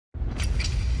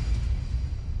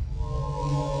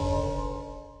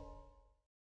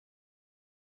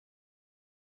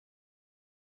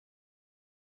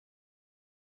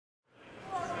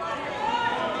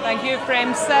Thank you.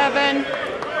 Frame 7.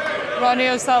 Ronnie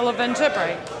O'Sullivan to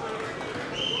break.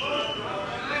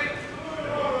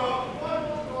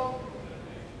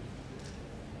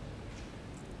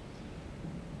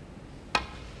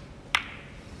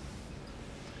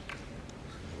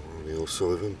 Ronnie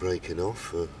O'Sullivan breaking off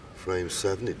for frame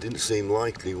 7. It didn't seem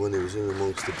likely when he was in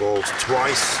amongst the balls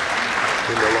twice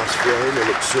in the last frame. It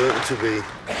looked certain to be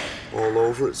all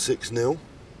over at 6-0.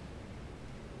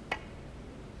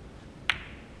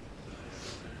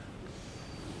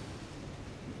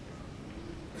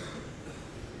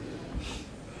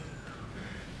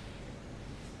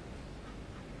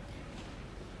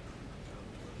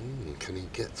 Can he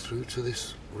get through to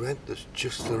this red that's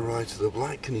just to the right of the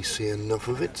black? Can he see enough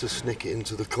of it to snick it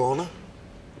into the corner?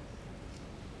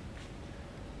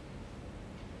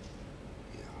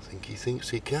 Yeah, I think he thinks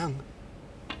he can.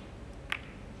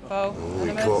 Oh,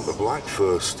 he caught the black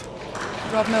first.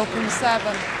 Rob Milkins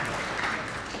 7.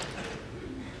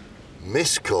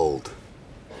 Miscalled.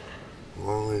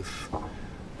 Well, if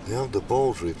they have the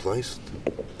balls replaced,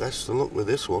 best of luck with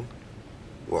this one.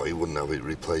 Well, he wouldn't have it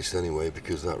replaced anyway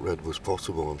because that red was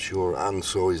possible, I'm sure, and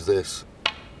so is this.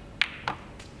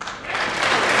 And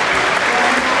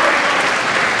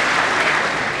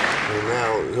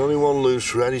now, there's only one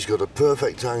loose red. He's got a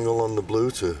perfect angle on the blue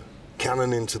to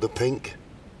cannon into the pink.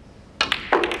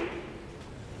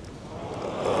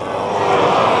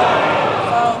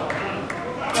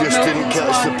 Just didn't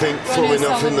catch the pink full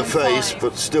enough in the face,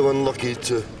 but still unlucky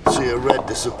to see a red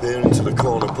disappear into the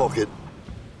corner pocket.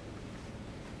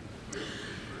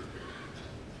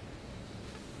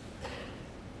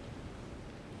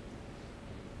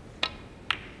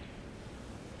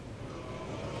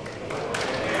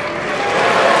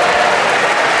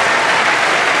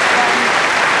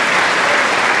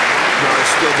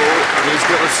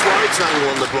 Angle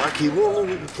on the black. He won't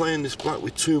be playing this black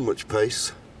with too much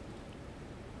pace.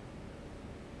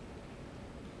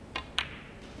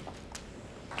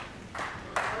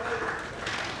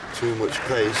 Too much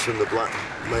pace and the black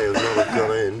may have not have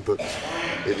gone in, but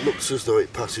it looks as though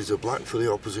it passes a black for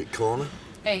the opposite corner.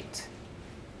 8.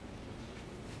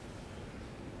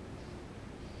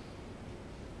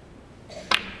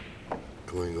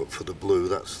 Going up for the blue,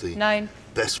 that's the 9.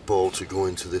 Best ball to go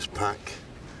into this pack.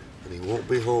 And he won't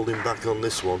be holding back on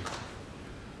this one.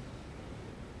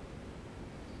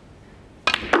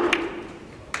 Now,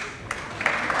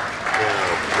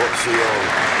 what's he on?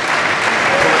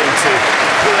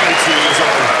 Plenty is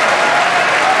on.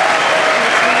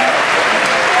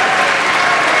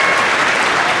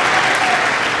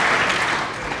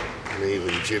 And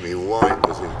even Jimmy White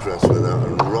was impressed with that,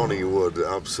 and Ronnie Wood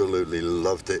absolutely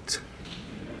loved it.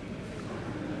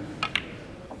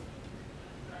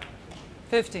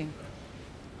 15.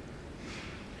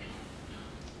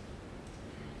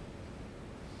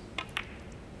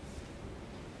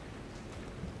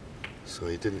 So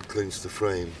he didn't clinch the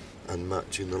frame and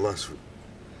match in the last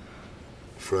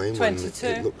frame 22.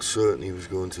 when it looked certain he was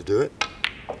going to do it.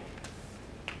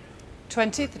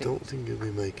 23. I don't think he'll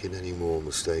be making any more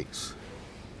mistakes.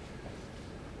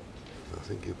 I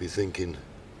think he'll be thinking,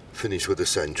 finish with a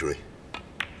century.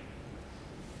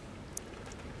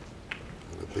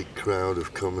 Big crowd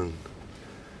have come in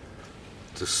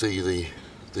to see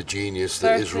the genius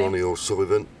that is Ronnie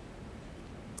O'Sullivan.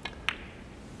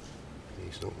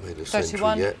 He's not made a century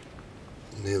yet.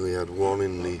 Nearly had one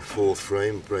in the 4th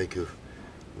frame, break of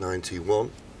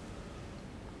 91.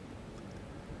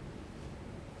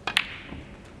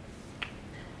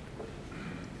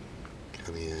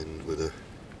 Can he end with a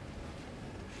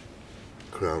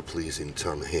crowd-pleasing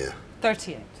ton here?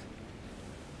 38.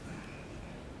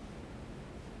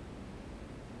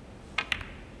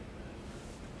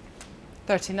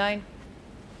 39.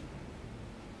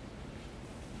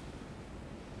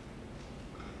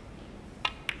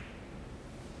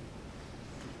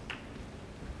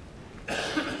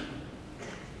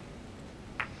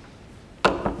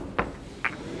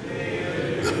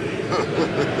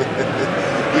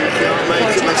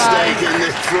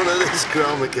 In front of this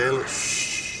crowd, Michaela.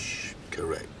 Shh.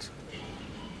 Correct.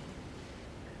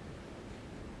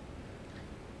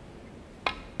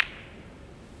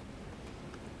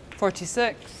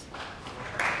 $46.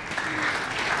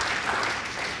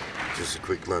 Just a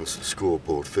quick glance at the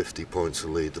scoreboard. 50 points to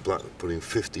lead. The black putting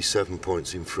 57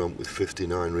 points in front with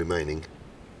 59 remaining.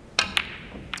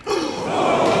 Well,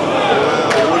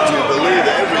 would you believe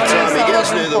it? Every time he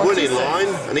gets near the winning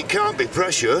line, and it can't be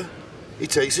pressure, he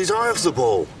takes his eye off the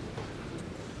ball.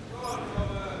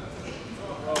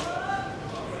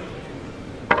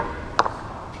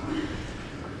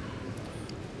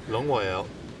 Long way out.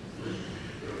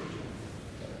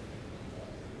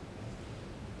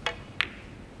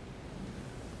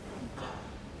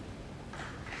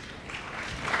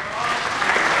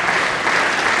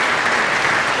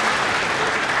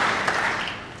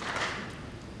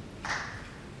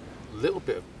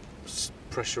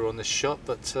 pressure on this shot,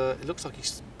 but it looks like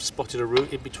he's spotted a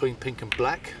route in between pink and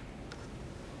black.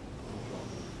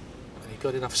 And he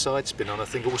got enough side spin on, I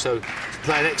think, also to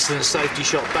play an excellent safety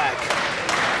shot back.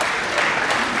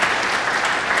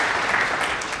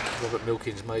 Robert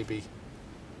Milkins maybe,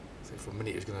 I think for a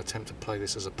minute he was going to attempt to play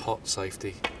this as a pot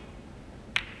safety.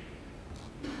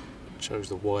 Chose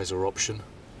the wiser option.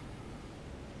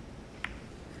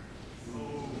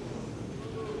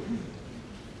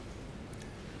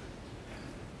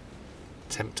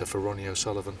 Tempter for Ronnie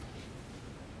O'Sullivan.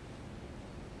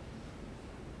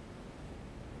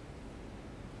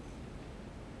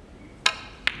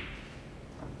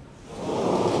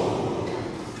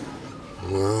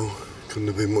 Well, couldn't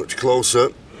have been much closer.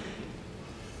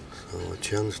 So a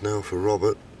chance now for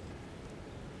Robert.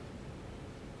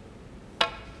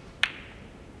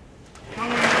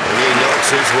 And he knocks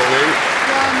his one in.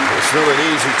 It's not an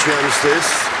easy chance,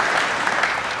 this,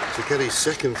 to get his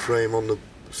second frame on the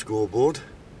scoreboard.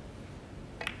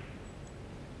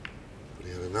 But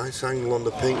he had a nice angle on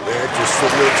the pink there, just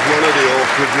submerged one of the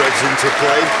awkward reds into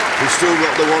play. He's still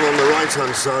got the one on the right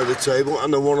hand side of the table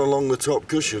and the one along the top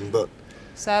cushion, but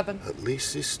 7. at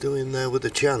least he's still in there with a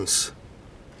chance.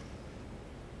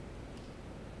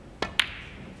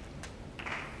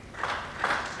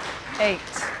 8.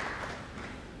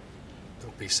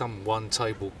 There'll be some one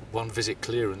visit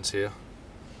clearance here.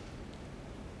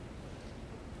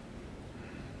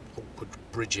 Awkward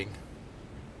bridging.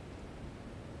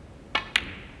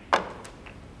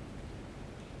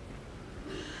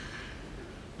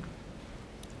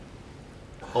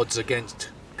 Odds against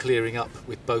clearing up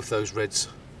with both those reds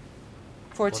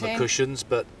 14. on the cushions,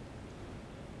 but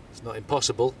it's not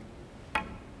impossible.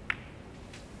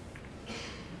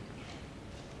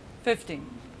 15.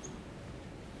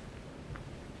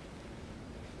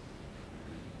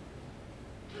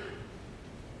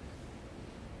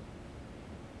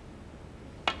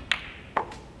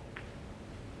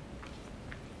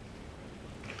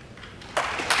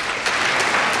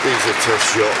 These are tough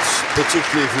shots,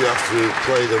 particularly if you have to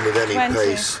play them with any 20.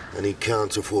 pace, and he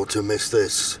can't afford to miss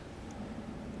this.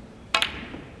 I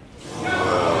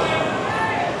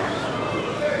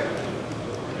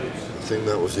think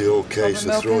that was the old case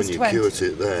of throwing your cue at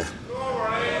it there.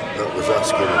 That was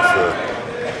asking for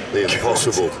the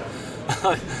impossible.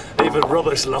 Even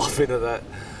Robert's laughing at that.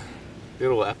 It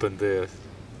all happened there.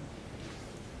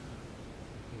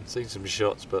 I've seen some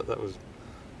shots, but that was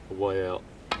a way out.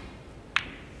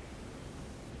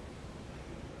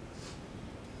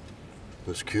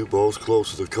 This cue ball's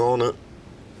close to the corner.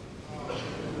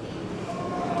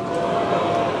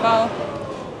 Foul.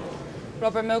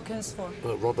 Robert Milkins 4.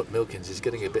 Well, Robert Milkins is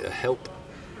getting a bit of help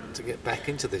to get back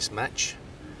into this match.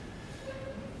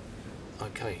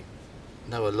 Okay,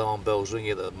 no alarm bells ringing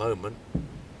at the moment.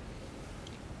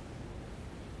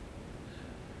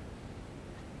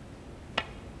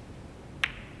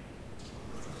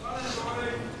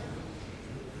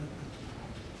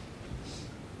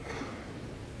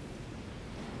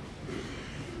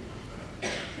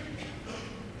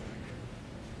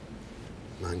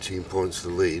 Points to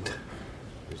lead.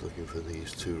 He's looking for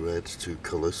these two reds, two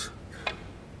colours.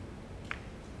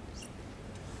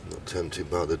 Not tempted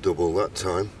by the double that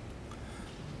time.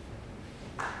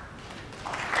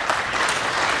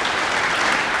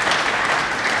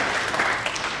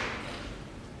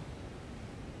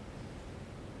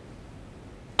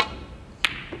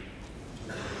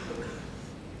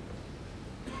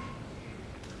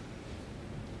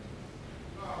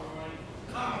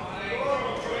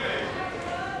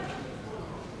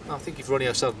 I think if Ronnie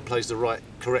O'Sullivan plays the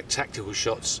correct tactical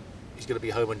shots, he's going to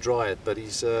be home and dry. But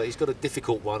he's got a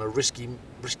difficult one, a risky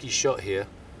shot here.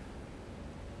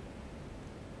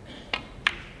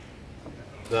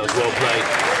 That was well played.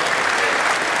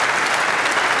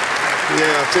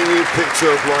 Yeah, I think you picked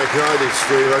up like I did,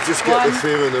 Steve. I just get the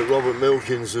feeling that Robert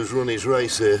Milkins has run his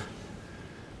race here.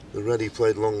 The red he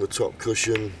played along the top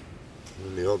cushion,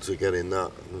 and the odds of getting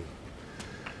that,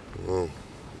 well,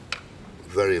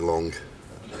 very long.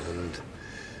 And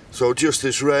so just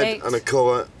this red 8. and a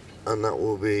colour, and that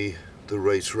will be the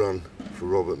race run for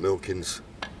Robert Milkins.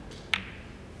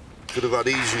 Could have had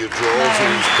easier draws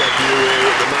in his debut here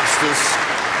at the Masters.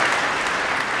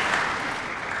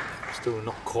 Still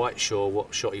not quite sure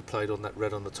what shot he played on that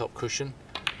red on the top cushion.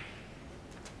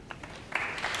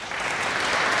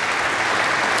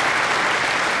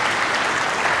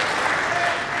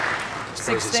 I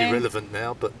suppose it's irrelevant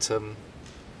now, but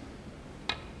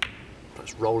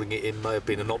perhaps rolling it in may have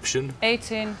been an option.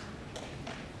 18.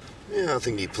 Yeah, I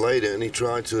think he played it, and he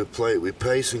tried to play it with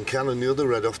pace and cannon the other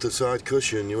red off the side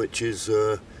cushion, which is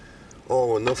all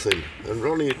or nothing. And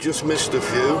Ronnie had just missed a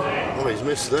few. Oh, he's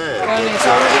missed there. Ronnie's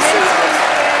But, already missed.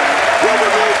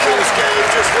 Robert Milkins' game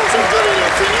just wasn't good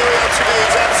enough. He knew he had to do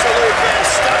his absolute best.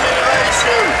 Standing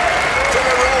ovation from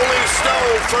a rolling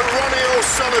stone for Ronnie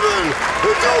O'Sullivan,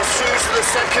 who goes through to the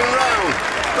second round.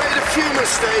 Made a few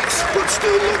mistakes, but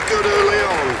still looked good early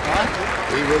on.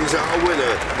 He runs out a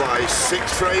winner by 6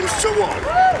 frames to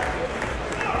 1.